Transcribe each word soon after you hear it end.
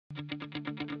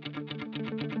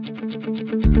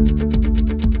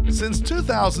Since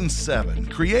 2007,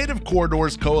 Creative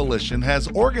Corridors Coalition has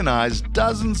organized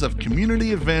dozens of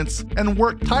community events and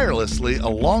worked tirelessly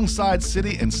alongside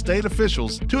city and state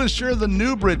officials to ensure the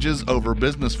new bridges over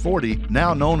Business 40,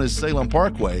 now known as Salem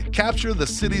Parkway, capture the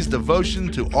city's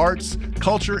devotion to arts,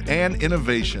 culture, and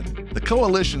innovation. The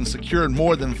coalition secured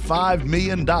more than $5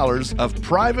 million of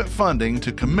private funding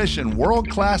to commission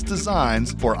world-class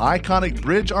designs for iconic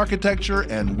bridge architecture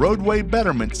and roadway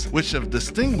betterments, which have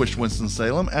distinguished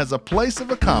Winston-Salem as a place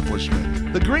of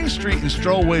accomplishment. The Green Street and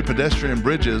Strollway pedestrian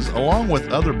bridges, along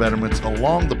with other betterments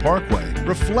along the parkway,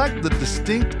 reflect the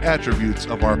distinct attributes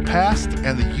of our past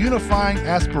and the unifying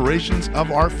aspirations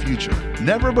of our future.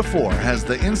 Never before has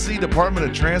the NC Department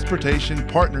of Transportation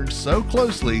partnered so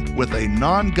closely with a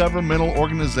non-governmental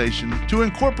organization to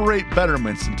incorporate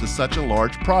betterments into such a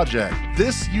large project.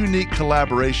 This unique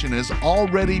collaboration is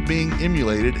already being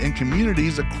emulated in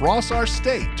communities across our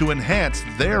state to enhance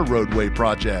their roadway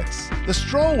projects. The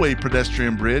Strollway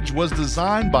pedestrian bridge was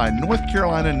designed by North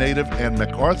Carolina native and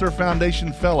MacArthur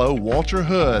Foundation fellow Walter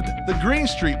Hood. The Green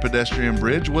Street pedestrian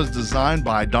bridge was designed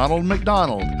by Donald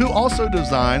McDonald, who also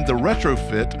designed the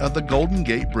retrofit of the Golden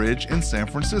Gate Bridge in San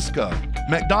Francisco.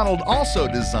 McDonald also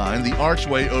designed the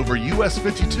archway over US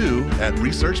 52 at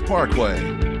Research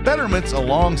Parkway. Betterments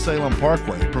along Salem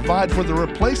Parkway provide for the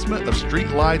replacement of street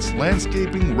lights,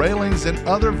 landscaping, railings, and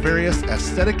other various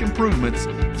aesthetic improvements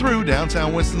through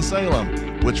downtown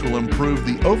Winston-Salem, which will improve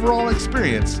the overall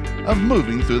experience of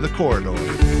moving through the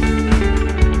corridor.